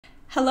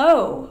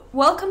Hello,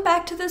 welcome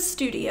back to the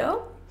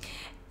studio.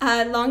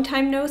 Long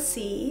time no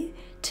see.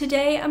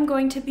 Today I'm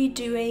going to be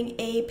doing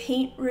a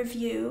paint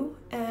review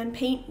and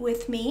paint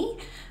with me.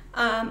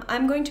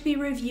 I'm going to be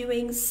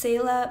reviewing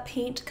Selah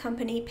Paint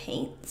Company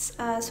paints.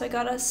 So I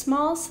got a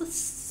small,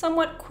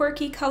 somewhat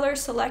quirky color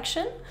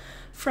selection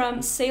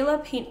from Selah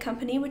Paint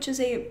Company, which is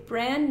a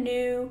brand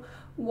new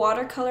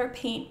watercolor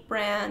paint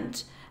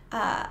brand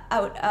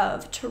out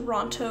of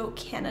Toronto,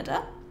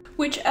 Canada,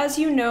 which, as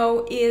you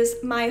know, is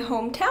my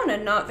hometown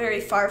and not very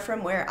far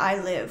from where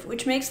I live,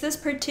 which makes this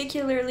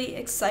particularly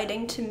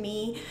exciting to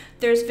me.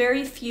 There's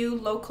very few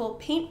local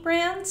paint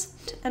brands,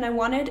 and I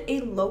wanted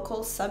a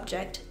local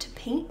subject to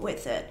paint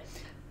with it.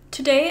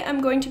 Today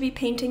I'm going to be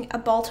painting a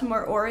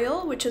Baltimore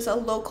Oriole, which is a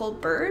local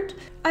bird.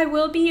 I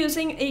will be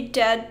using a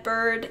dead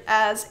bird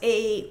as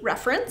a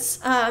reference.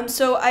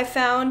 So I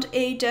found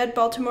a dead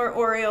Baltimore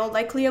Oriole,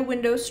 likely a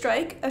window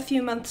strike, a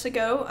few months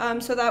ago.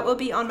 So that will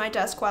be on my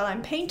desk while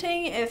I'm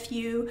painting. If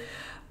you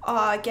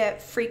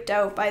get freaked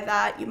out by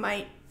that, you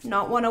might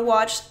not want to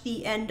watch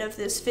the end of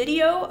this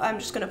video. I'm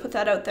just going to put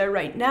that out there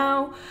right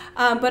now.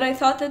 But I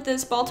thought that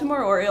this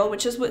Baltimore Oriole,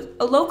 which is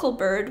a local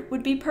bird,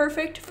 would be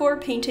perfect for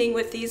painting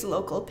with these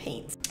local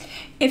paints.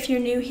 If you're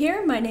new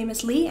here, my name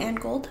is Lee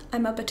Angold.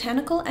 I'm a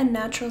botanical and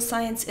natural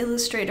science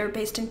illustrator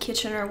based in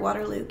Kitchener,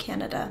 Waterloo,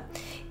 Canada.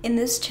 In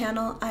this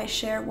channel, I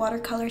share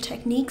watercolor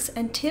techniques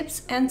and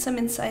tips and some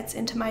insights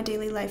into my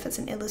daily life as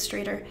an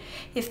illustrator.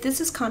 If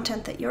this is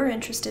content that you're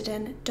interested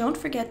in, don't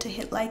forget to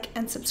hit like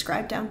and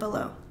subscribe down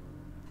below.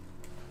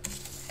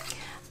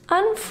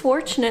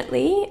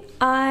 Unfortunately,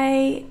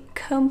 I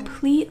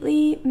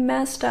completely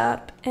messed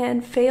up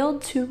and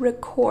failed to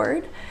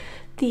record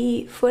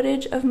the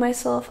footage of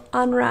myself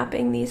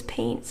unwrapping these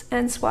paints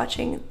and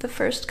swatching the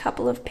first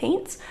couple of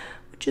paints,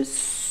 which is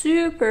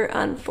super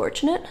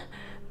unfortunate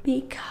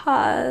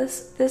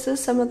because this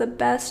is some of the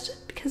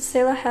best, because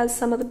Selah has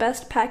some of the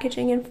best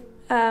packaging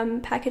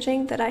and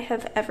packaging that I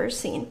have ever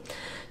seen.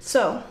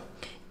 So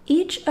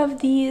each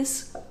of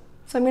these,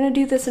 so I'm going to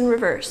do this in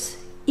reverse.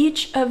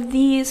 Each of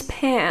these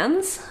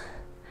pans,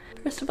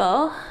 first of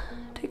all,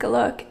 take a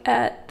look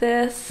at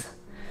this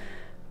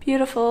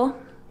beautiful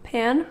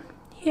pan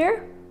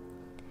here.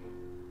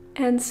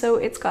 And so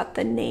it's got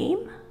the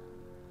name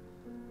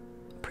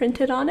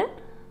printed on it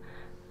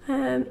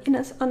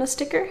on a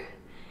sticker.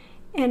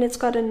 And it's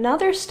got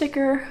another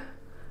sticker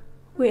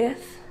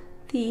with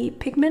the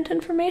pigment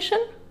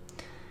information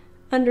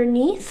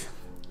underneath.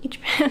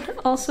 Each pan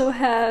also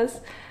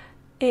has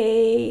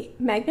a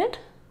magnet,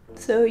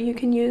 so you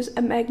can use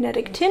a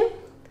magnetic tin.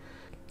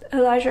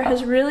 Elijah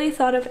has really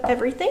thought of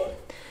everything.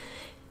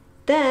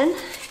 Then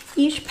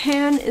each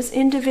pan is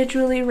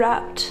individually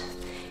wrapped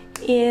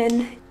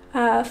in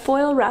a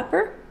foil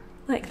wrapper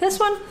like this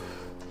one.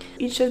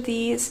 Each of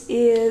these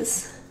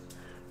is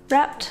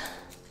wrapped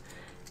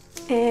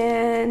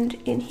and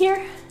in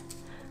here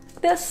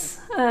like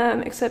this,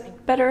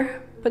 except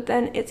better, but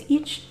then it's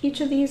each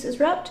of these is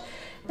wrapped,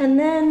 and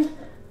then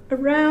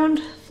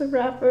around the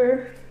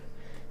wrapper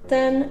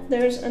then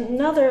there's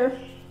another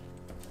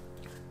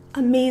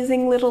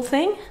amazing little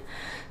thing.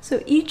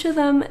 So each of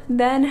them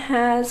then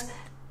has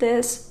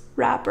this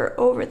wrapper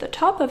over the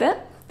top of it,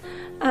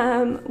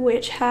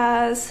 which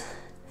has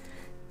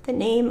the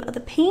name of the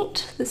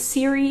paint, the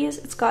series.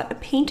 It's got a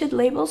painted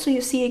label so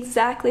you see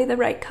exactly the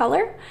right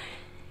color.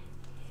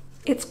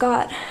 It's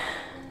got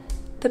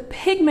the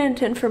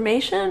pigment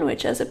information,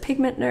 which as a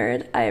pigment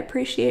nerd I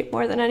appreciate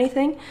more than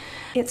anything.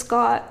 It's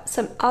got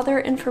some other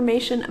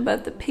information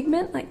about the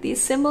pigment, like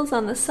these symbols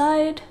on the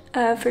side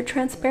for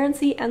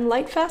transparency and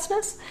light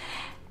fastness.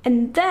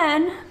 And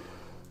then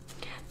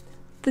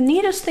the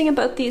neatest thing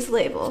about these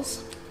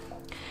labels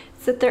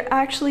is that they're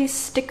actually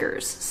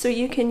stickers. So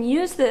you can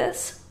use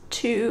this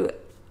to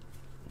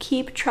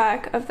keep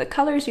track of the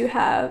colors you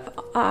have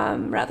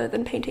rather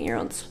than painting your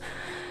own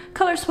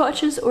color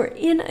swatches or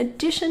in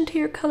addition to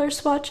your color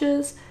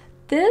swatches.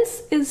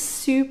 This is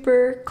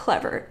super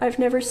clever. I've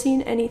never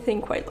seen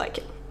anything quite like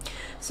it.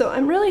 So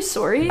I'm really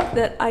sorry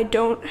that I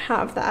don't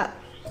have that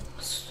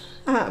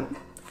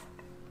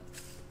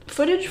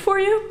footage for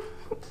you.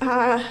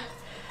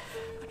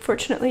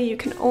 Unfortunately, you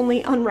can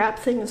only unwrap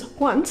things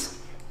once.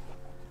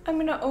 I'm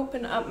gonna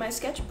open up my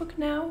sketchbook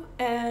now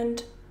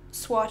and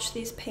swatch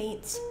these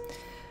paints.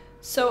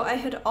 So I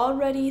had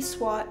already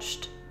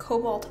swatched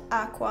Cobalt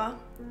Aqua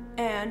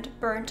and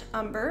Burnt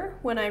Umber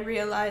when I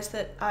realized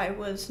that I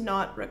was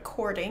not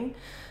recording.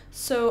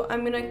 So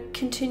I'm going to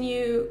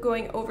continue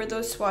going over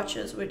those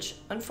swatches, which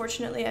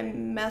unfortunately I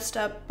messed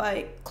up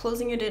by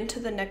closing it into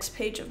the next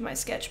page of my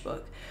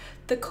sketchbook.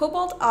 The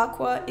Cobalt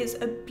Aqua is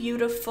a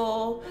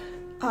beautiful,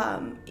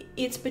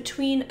 it's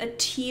between a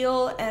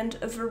teal and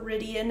a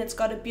viridian. It's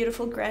got a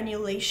beautiful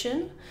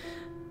granulation.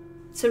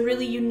 It's a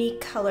really unique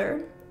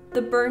color.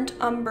 The Burnt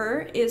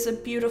Umber is a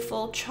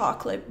beautiful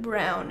chocolate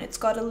brown. It's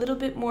got a little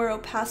bit more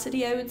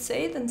opacity, I would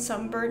say, than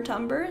some burnt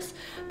umbers,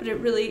 but it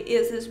really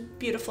is this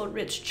beautiful,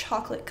 rich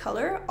chocolate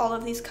color. All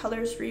of these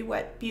colors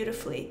re-wet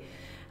beautifully.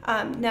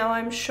 Now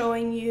I'm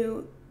showing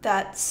you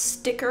that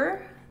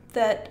sticker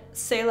that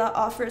Selah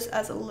offers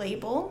as a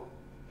label.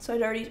 So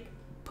I'd already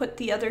put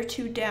the other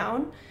two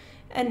down,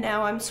 and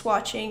now I'm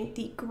swatching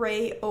the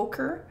gray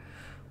ochre,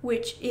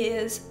 which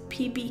is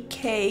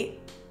PBK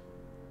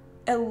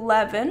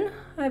 11,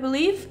 I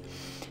believe,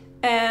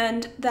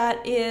 and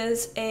that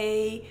is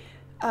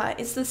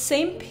it's the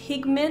same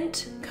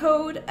pigment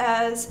code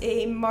as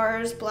a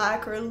Mars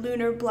black or a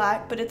lunar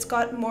black, but it's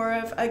got more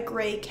of a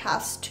gray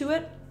cast to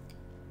it.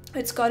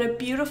 It's got a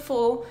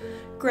beautiful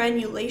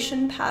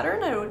granulation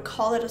pattern. I would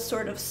call it a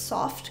sort of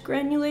soft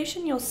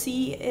granulation. You'll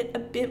see it a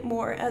bit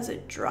more as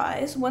it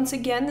dries. Once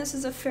again, this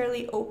is a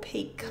fairly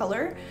opaque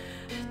color.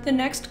 The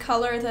next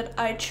color that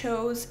I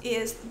chose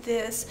is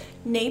this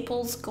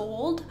Naples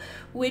Gold,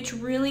 which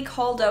really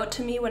called out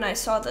to me when I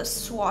saw the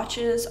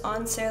swatches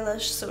on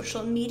Selah's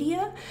social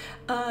media.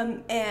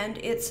 And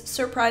it's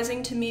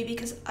surprising to me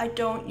because I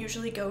don't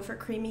usually go for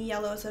creamy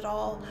yellows at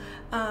all.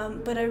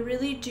 But I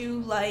really do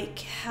like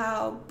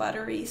how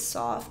buttery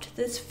soft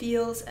this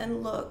feels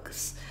and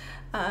looks.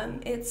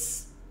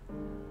 It's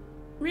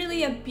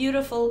really a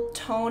beautiful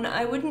tone.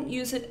 I wouldn't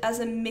use it as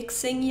a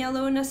mixing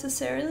yellow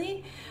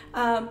necessarily,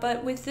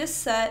 but with this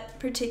set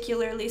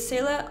particularly,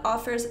 Selah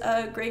offers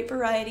a great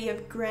variety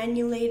of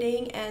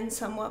granulating and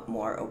somewhat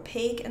more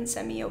opaque and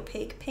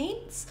semi-opaque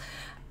paints,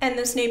 and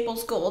this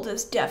Naples Gold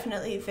is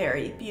definitely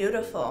very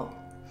beautiful.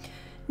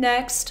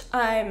 Next,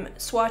 I'm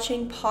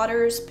swatching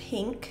Potter's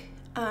Pink.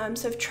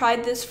 So I've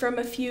tried this from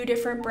a few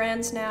different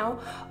brands now.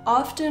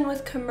 Often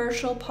with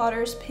commercial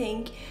Potter's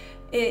Pink,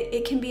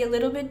 it can be a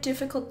little bit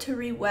difficult to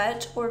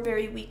re-wet or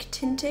very weak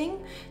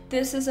tinting.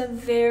 This is a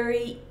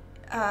very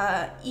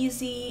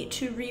easy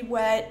to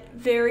re-wet,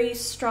 very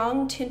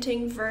strong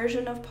tinting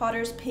version of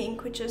Potter's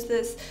Pink, which is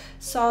this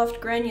soft,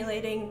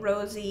 granulating,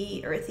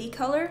 rosy, earthy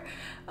color.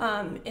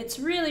 It's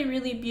really,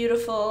 really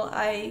beautiful.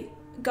 I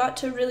got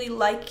to really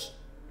like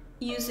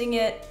using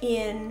it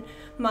in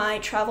my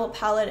travel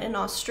palette in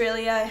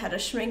Australia. I had a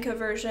Schminke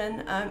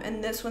version,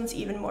 and this one's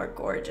even more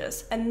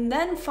gorgeous. And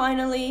then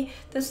finally,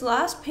 this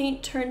last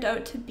paint turned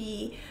out to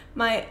be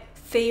my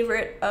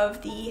favorite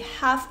of the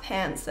half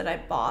pans that I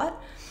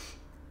bought.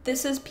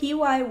 This is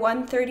PY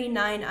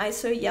 139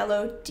 ISO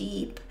Yellow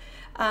Deep,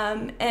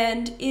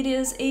 and it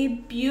is a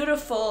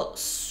beautiful,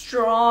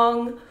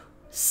 strong,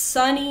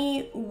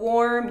 sunny,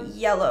 warm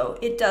yellow.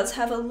 It does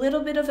have a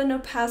little bit of an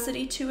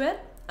opacity to it.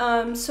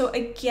 So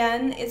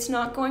again, it's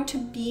not going to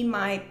be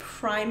my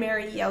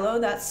primary yellow.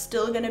 That's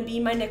still going to be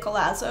my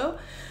Nicolazo.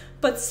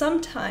 But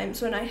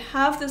sometimes when I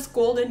have this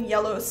golden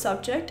yellow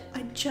subject,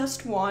 I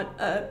just want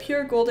a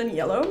pure golden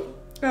yellow.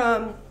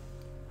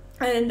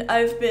 And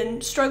I've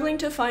been struggling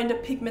to find a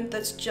pigment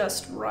that's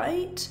just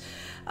right.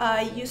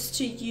 I used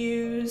to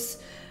use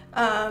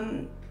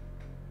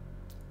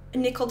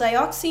nickel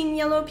dioxine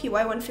yellow, PY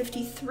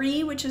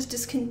 153, which is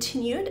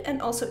discontinued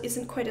and also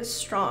isn't quite as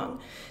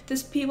strong.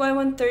 This PY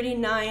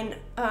 139,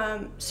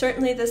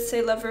 certainly the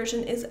Selah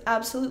version, is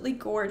absolutely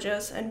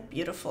gorgeous and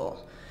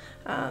beautiful.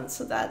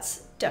 So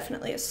that's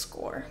definitely a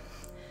score.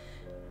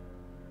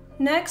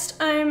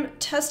 Next, I'm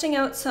testing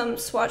out some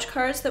swatch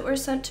cards that were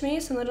sent to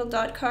me, some little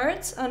dot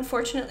cards.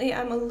 Unfortunately,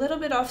 I'm a little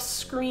bit off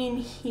screen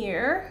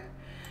here,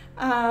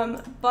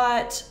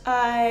 but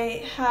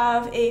I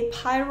have a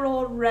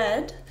Pyrrole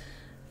Red,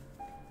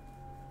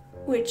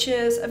 which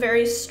is a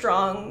very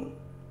strong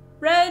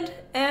red,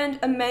 and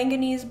a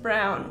Manganese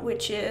Brown,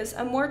 which is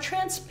a more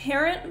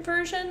transparent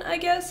version, I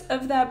guess,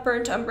 of that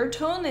burnt umber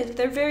tone.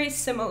 They're very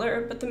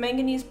similar, but the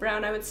Manganese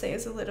Brown, I would say,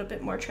 is a little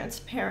bit more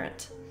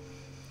transparent.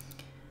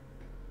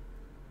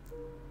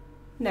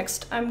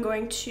 Next, I'm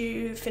going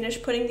to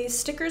finish putting these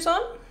stickers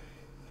on.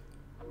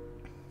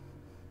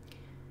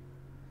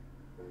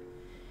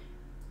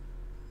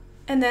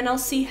 And then I'll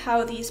see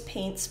how these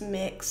paints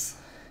mix.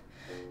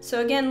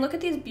 So again, look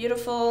at these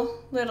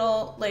beautiful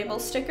little label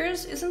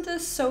stickers. Isn't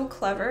this so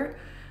clever?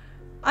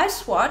 I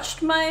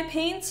swatched my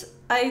paints.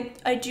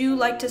 I do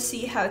like to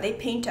see how they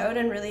paint out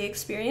and really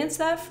experience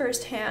that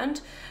firsthand.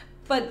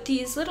 But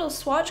these little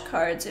swatch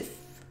cards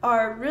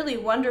are really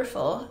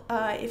wonderful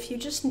if you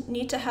just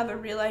need to have a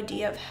real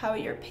idea of how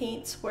your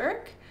paints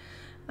work.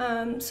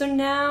 So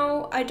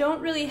now I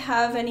don't really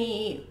have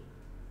any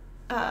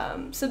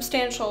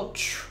substantial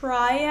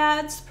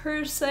triads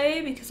per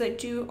se, because I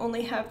do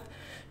only have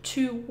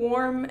 2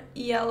 warm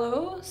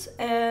yellows,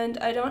 and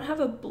I don't have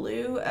a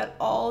blue at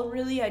all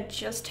really. I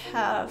just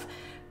have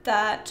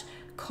that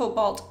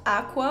Cobalt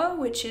Aqua,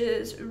 which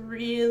is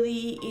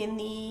really in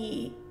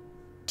the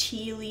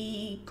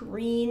tealy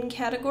green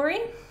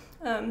category.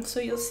 So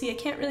you'll see I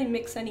can't really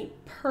mix any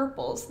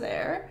purples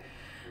there,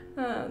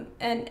 and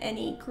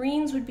any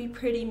greens would be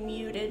pretty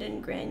muted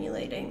and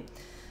granulating.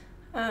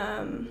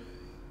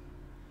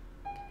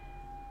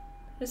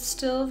 It's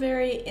still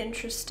very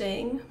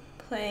interesting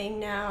playing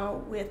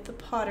now with the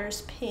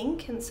Potter's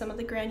Pink and some of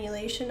the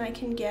granulation I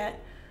can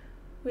get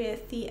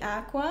with the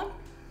Aqua.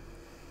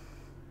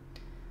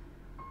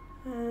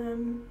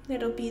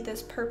 It'll be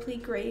this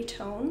purpley gray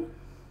tone.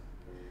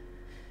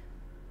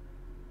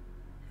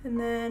 And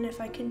then if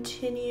I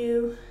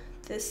continue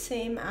this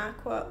same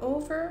Aqua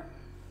over,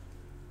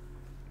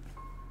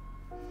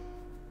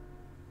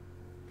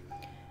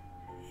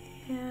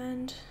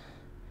 and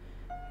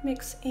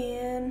mix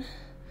in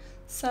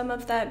some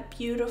of that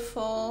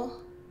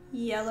beautiful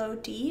yellow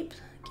deep.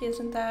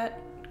 Isn't that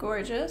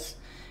gorgeous?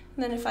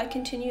 And then if I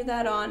continue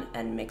that on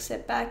and mix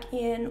it back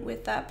in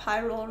with that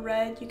pyrrole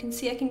red, you can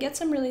see I can get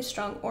some really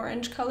strong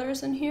orange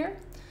colors in here,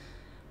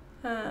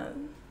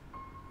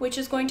 which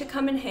is going to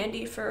come in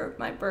handy for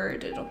my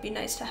bird. It'll be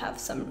nice to have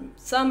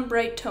some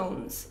bright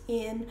tones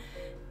in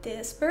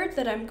this bird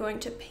that I'm going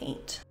to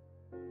paint.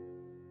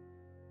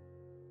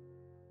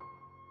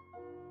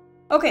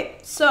 Okay,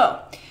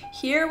 so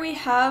here we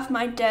have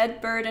my dead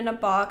bird in a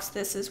box.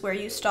 This is where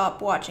you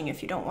stop watching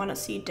if you don't want to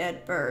see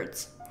dead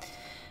birds.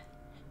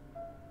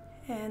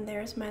 And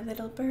there's my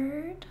little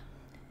bird.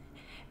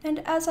 And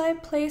as I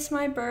place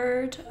my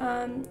bird,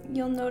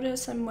 you'll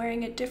notice I'm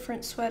wearing a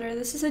different sweater.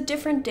 This is a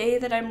different day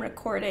that I'm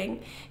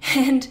recording,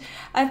 and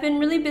I've been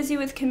really busy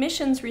with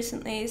commissions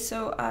recently,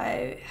 so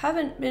I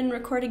haven't been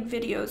recording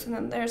videos, and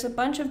then there's a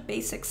bunch of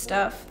basic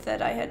stuff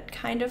that I had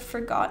kind of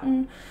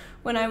forgotten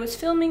when I was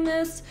filming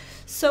this.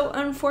 So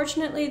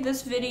unfortunately,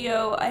 this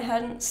video, I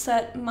hadn't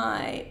set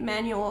my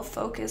manual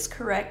focus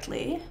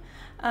correctly.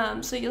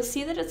 So you'll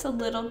see that it's a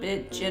little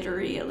bit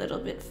jittery, a little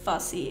bit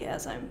fussy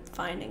as I'm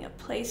finding a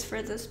place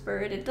for this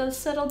bird. It does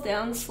settle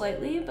down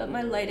slightly, but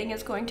my lighting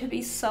is going to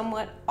be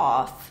somewhat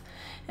off,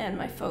 and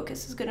my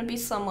focus is going to be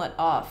somewhat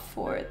off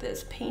for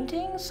this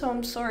painting, so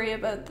I'm sorry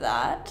about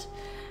that.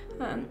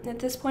 At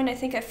this point, I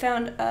think I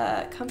found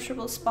a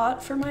comfortable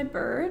spot for my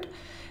bird.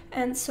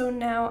 And so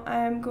now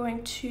I'm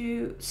going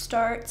to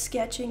start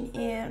sketching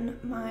in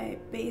my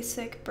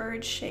basic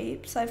bird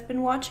shapes. I've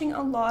been watching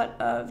a lot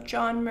of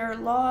John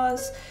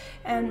Merlot's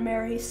and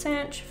Mary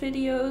Sanch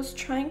videos,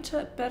 trying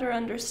to better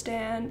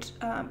understand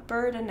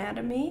bird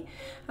anatomy,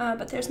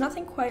 but there's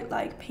nothing quite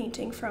like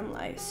painting from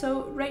life.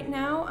 So right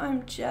now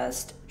I'm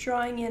just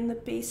drawing in the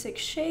basic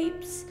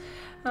shapes.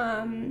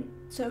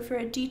 So for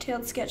a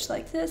detailed sketch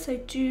like this, I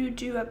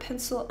do a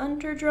pencil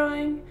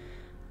underdrawing.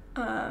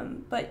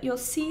 But you'll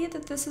see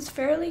that this is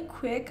fairly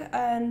quick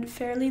and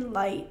fairly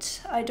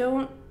light. I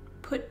don't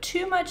put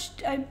too much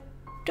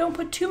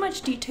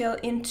detail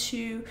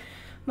into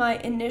my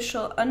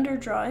initial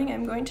underdrawing.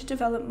 I'm going to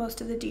develop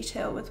most of the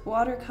detail with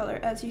watercolor.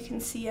 As you can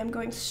see, I'm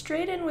going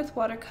straight in with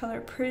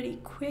watercolor pretty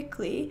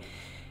quickly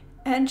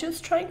and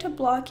just trying to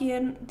block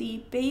in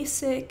the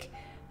basic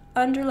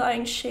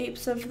underlying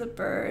shapes of the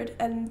bird,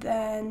 and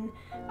then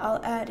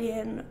I'll add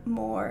in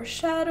more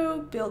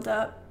shadow, build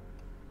up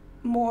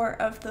more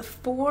of the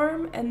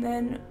form, and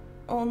then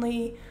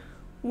only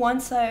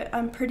once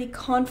I'm pretty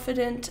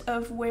confident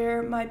of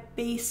where my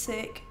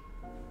basic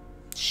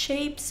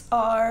shapes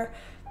are,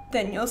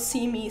 then you'll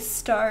see me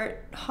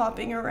start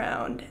hopping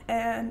around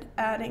and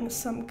adding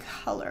some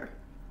color.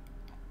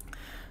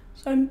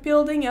 So I'm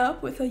building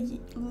up with a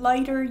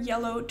lighter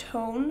yellow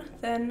tone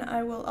than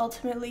I will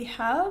ultimately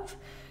have.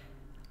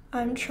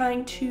 I'm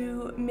trying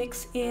to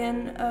mix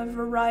in a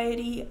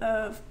variety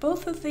of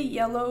both of the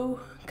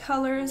yellow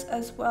colors,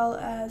 as well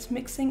as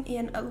mixing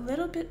in a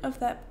little bit of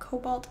that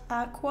cobalt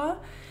aqua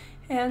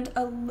and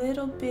a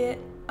little bit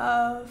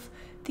of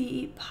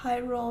the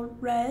pyrrole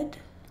red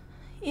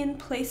in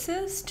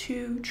places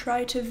to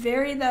try to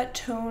vary that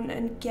tone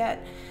and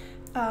get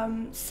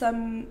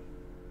some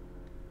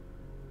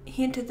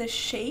hint of the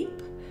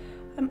shape.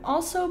 I'm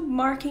also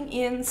marking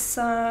in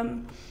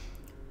some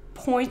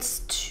points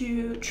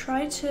to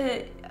try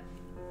to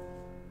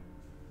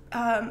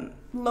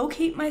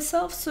locate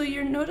myself. So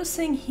you're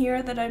noticing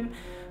here that I'm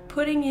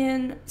putting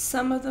in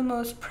some of the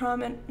most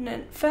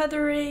prominent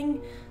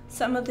feathering,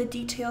 some of the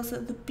details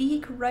of the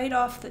beak right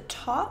off the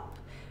top,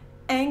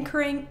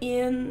 anchoring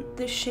in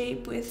the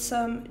shape with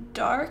some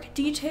dark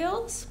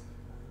details.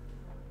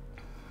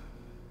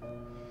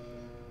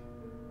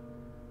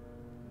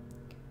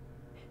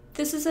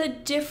 This is a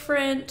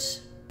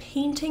different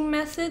painting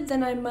method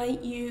than I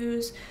might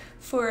use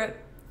for a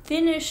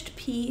finished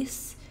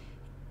piece,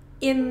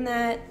 in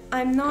that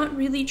I'm not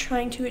really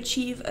trying to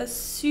achieve a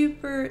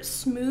super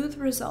smooth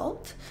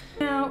result.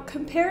 Now,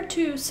 compared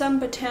to some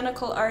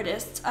botanical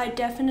artists, I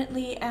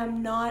definitely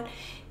am not,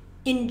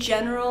 in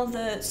general,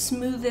 the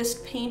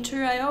smoothest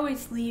painter. I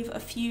always leave a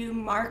few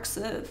marks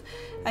of,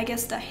 I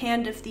guess, the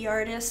hand of the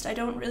artist. I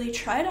don't really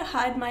try to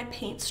hide my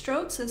paint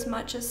strokes as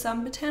much as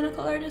some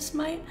botanical artists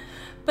might.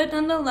 But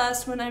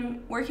nonetheless, when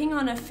I'm working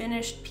on a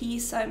finished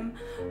piece, I'm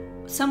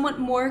somewhat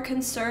more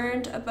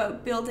concerned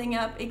about building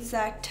up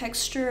exact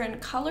texture and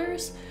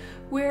colors.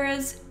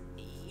 Whereas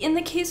in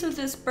the case of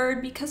this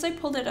bird, because I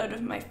pulled it out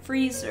of my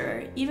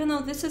freezer, even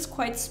though this is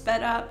quite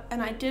sped up,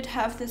 and I did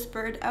have this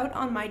bird out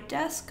on my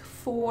desk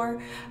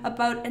for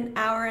about an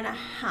hour and a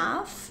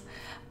half,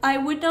 I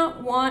would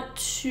not want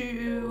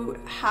to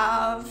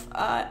have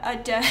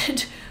a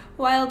dead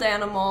wild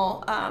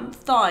animal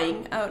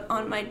thawing out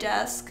on my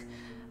desk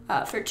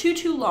for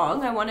too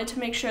long. I wanted to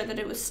make sure that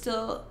it was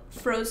still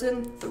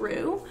frozen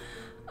through.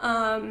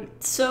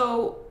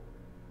 So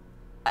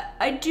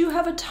I do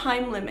have a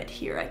time limit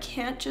here. I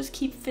can't just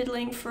keep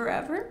fiddling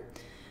forever.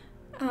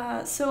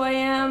 So I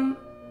am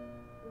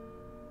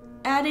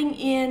adding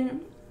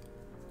in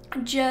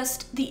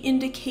just the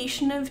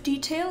indication of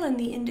detail and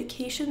the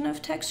indication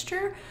of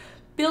texture,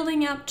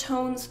 building up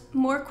tones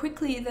more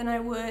quickly than I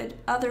would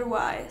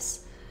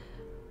otherwise.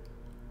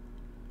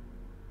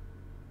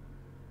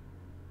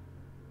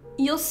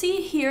 You'll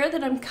see here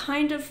that I'm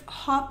kind of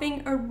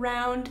hopping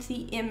around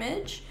the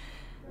image.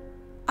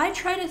 I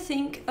try to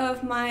think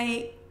of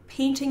my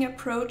painting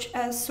approach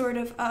as sort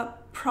of a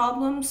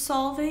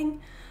problem-solving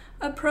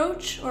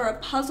approach or a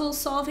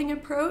puzzle-solving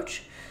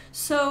approach.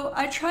 So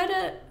I try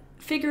to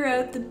figure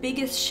out the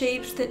biggest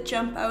shapes that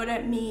jump out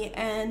at me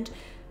and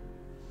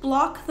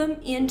block them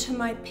into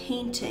my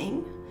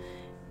painting.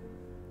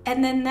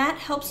 And then that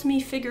helps me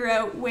figure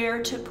out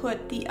where to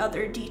put the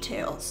other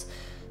details.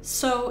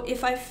 So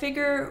if I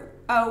figure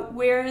out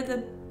where the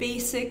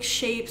basic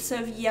shapes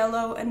of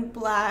yellow and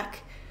black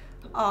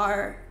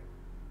are,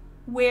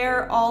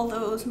 where all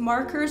those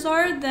markers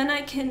are, then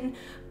I can,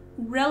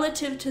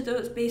 relative to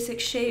those basic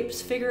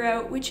shapes, figure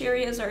out which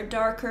areas are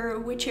darker,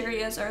 which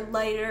areas are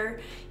lighter,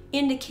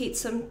 indicate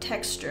some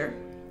texture.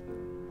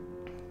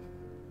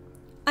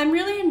 I'm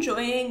really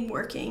enjoying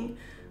working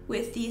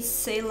with these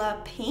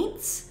Selah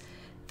paints.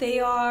 They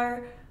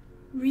are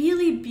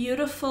really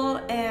beautiful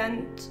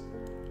and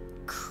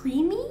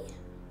creamy.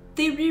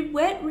 They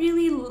wet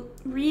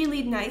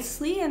really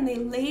nicely and they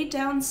lay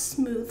down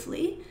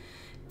smoothly.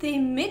 They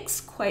mix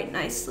quite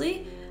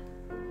nicely.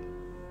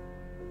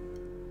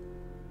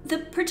 The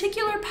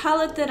particular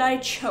palette that I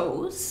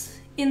chose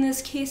in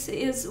this case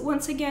is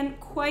once again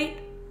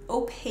quite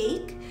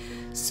opaque,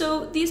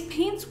 so these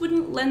paints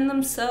wouldn't lend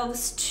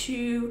themselves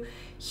to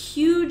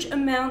huge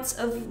amounts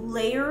of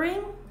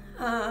layering.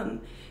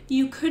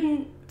 You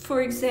couldn't,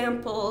 for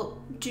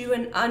example, do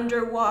an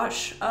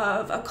underwash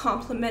of a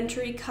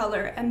complementary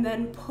color and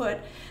then put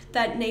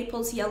that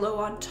Naples yellow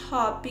on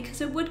top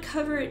because it would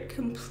cover it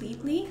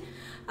completely.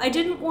 I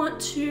didn't want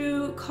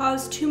to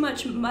cause too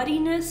much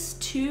muddiness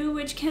too,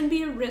 which can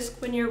be a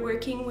risk when you're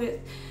working with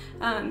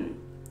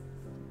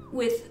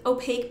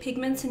opaque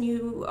pigments and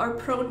you are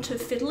prone to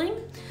fiddling.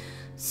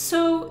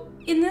 So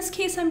in this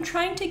case, I'm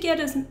trying to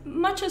get as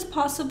much as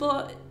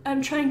possible.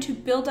 I'm trying to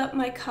build up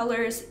my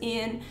colors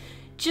in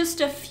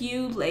just a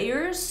few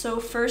layers. So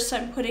first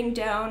I'm putting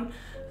down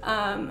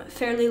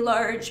fairly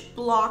large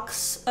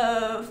blocks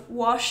of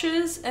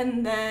washes,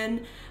 and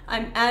then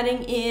I'm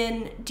adding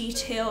in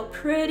detail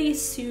pretty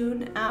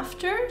soon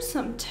after,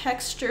 some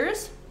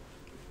textures.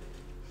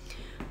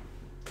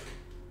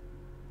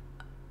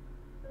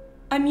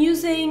 I'm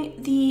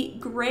using the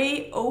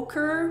gray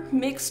ochre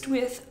mixed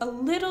with a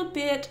little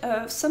bit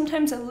of,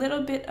 sometimes a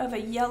little bit of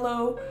a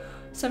yellow,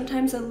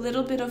 sometimes a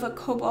little bit of a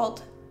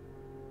cobalt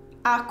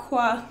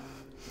aqua,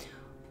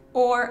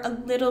 or a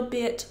little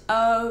bit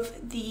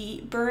of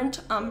the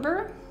burnt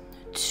umber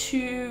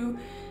to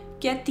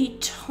get the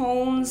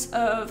tones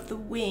of the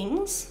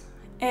wings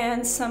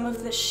and some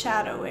of the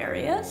shadow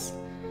areas.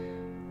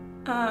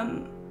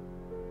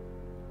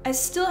 I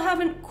still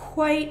haven't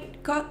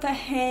quite got the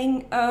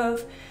hang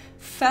of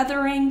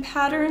feathering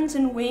patterns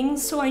and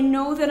wings, so I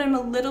know that I'm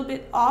a little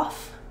bit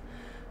off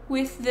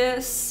with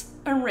this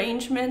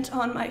arrangement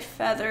on my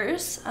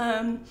feathers.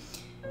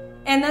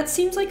 And that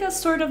seems like a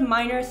sort of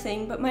minor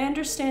thing, but my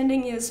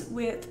understanding is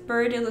with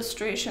bird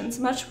illustrations,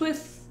 much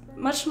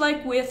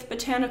like with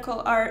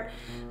botanical art,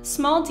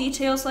 small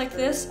details like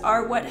this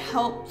are what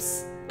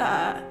helps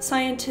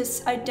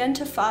scientists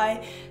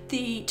identify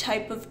the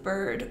type of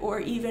bird,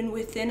 or even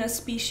within a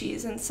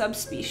species and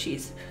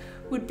subspecies,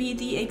 would be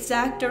the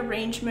exact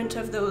arrangement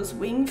of those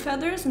wing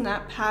feathers and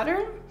that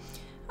pattern.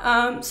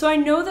 So I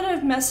know that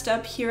I've messed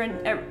up here,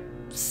 and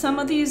some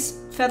of these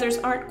feathers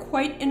aren't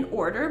quite in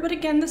order, but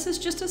again, this is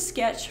just a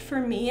sketch for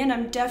me, and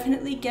I'm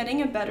definitely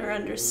getting a better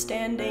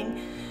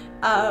understanding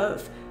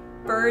of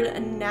bird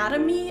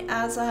anatomy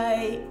as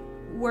I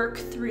work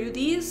through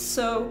these.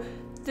 So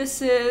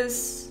this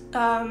is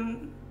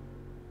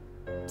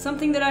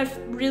something that I've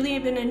really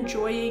been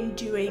enjoying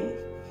doing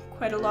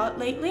quite a lot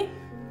lately.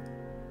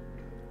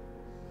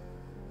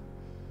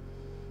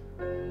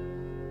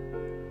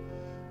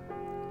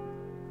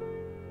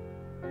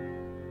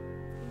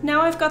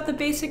 Now I've got the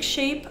basic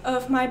shape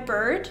of my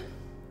bird,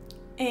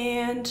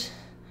 and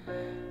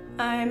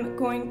I'm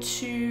going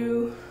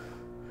to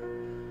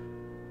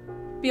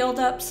build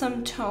up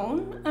some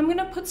tone. I'm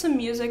gonna put some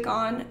music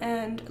on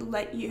and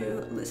let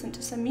you listen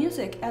to some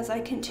music as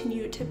I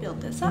continue to build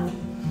this up.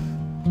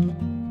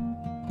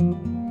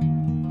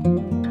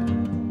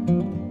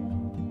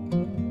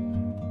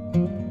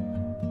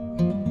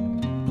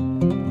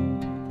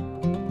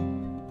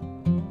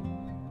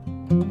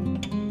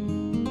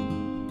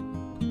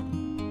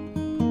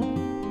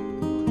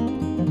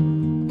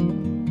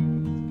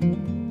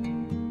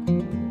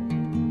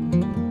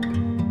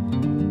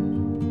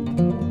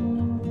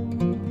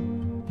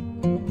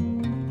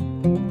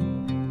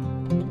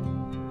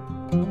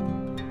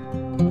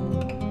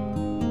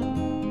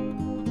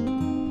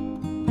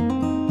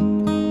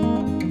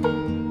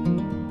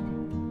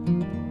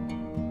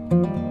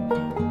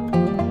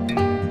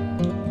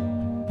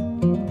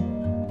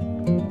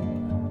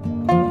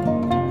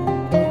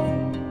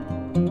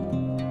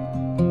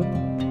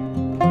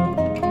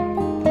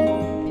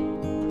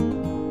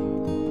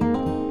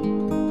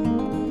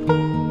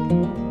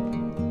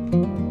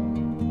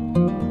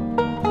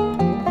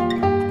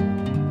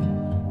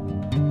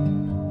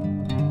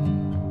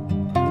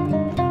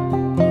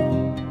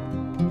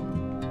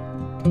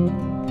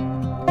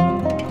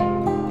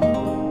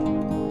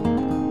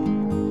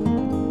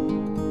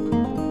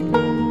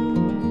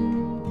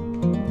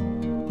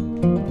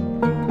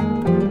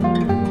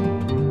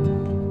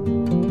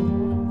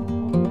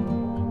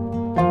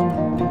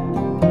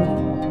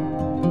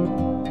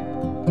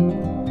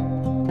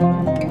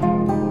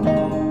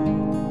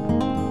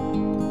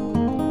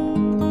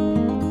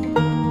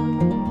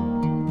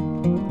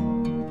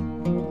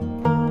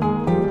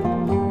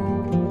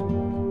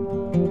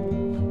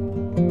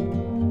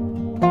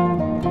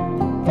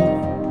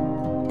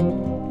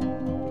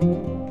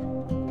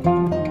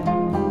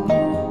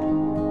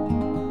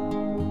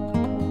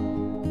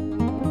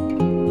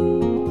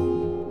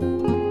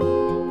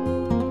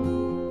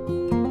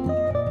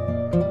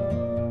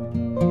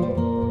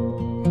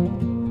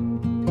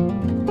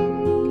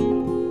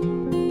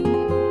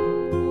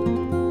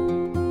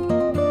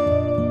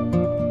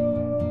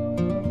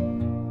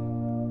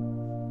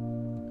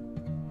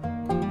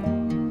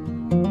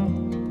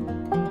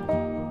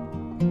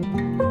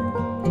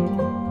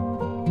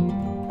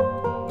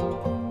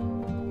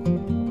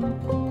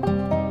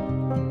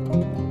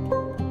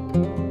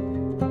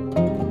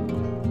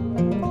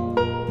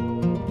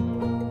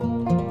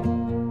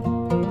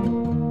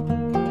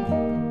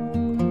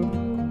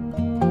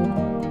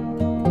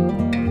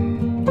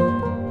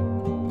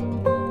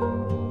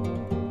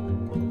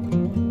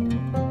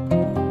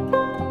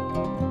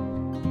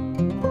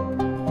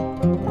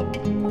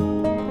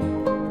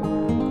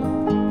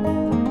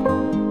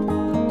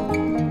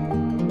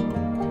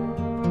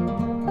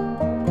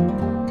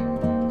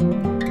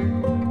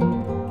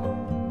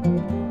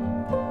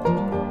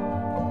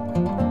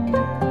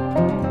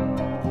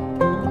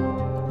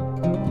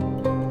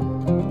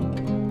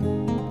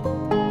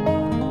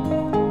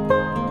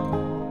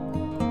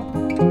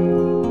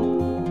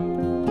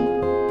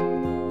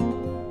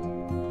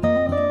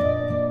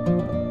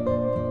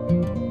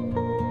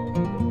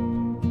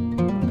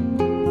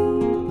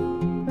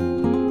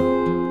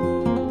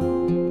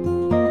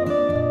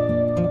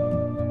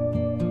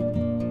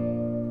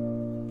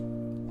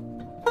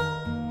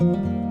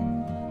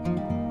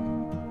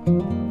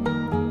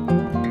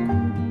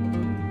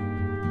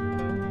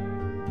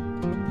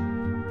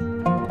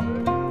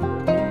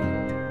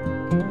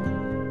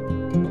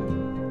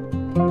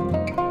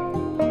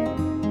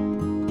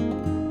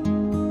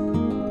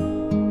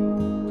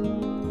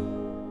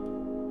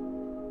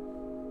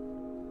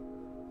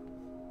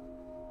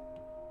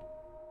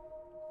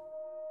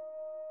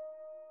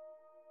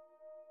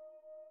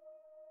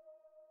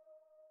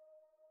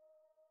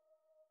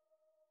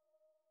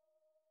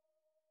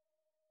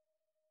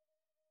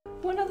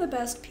 One of the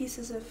best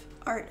pieces of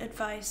art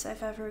advice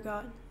I've ever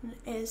gotten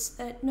is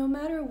that no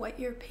matter what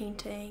you're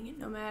painting,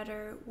 no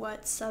matter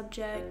what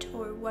subject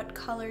or what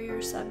color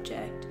your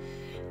subject,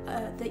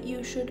 that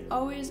you should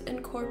always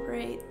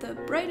incorporate the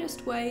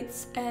brightest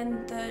whites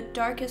and the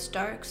darkest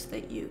darks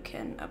that you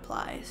can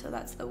apply. So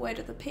that's the white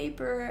of the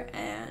paper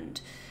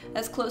and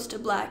as close to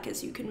black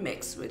as you can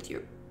mix with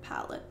your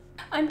palette.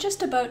 I'm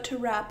just about to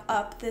wrap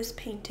up this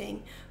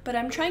painting, but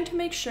I'm trying to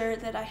make sure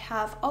that I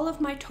have all of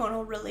my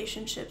tonal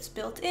relationships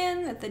built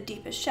in, that the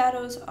deepest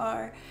shadows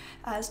are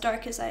as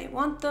dark as I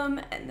want them,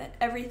 and that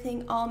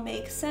everything all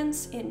makes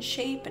sense in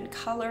shape and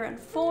color and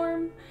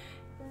form.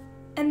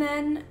 And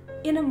then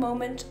in a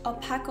moment, I'll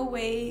pack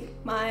away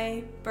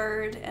my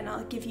bird and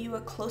I'll give you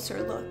a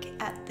closer look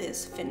at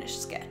this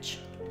finished sketch.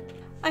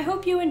 I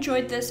hope you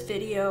enjoyed this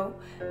video,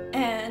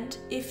 and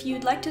if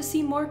you'd like to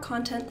see more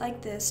content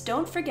like this,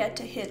 don't forget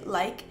to hit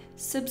like,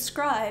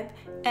 subscribe,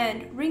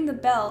 and ring the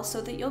bell so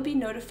that you'll be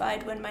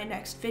notified when my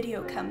next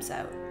video comes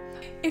out.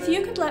 If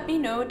you could let me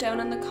know down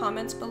in the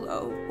comments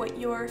below what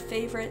your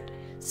favorite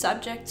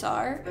subjects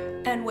are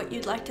and what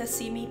you'd like to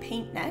see me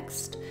paint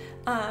next.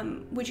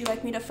 Would you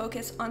like me to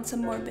focus on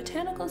some more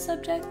botanical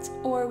subjects,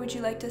 or would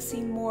you like to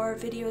see more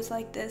videos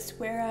like this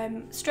where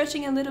I'm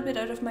stretching a little bit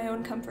out of my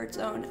own comfort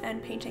zone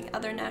and painting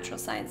other natural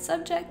science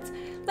subjects?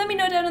 Let me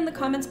know down in the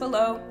comments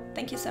below.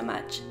 Thank you so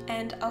much,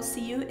 and I'll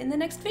see you in the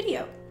next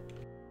video.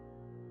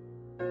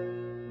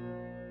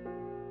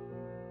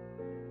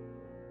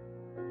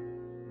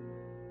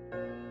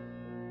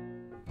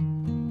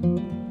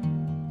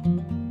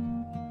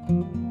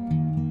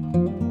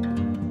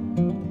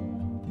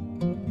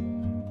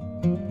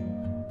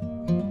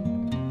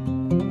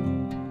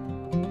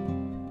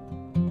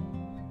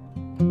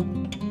 Thank you.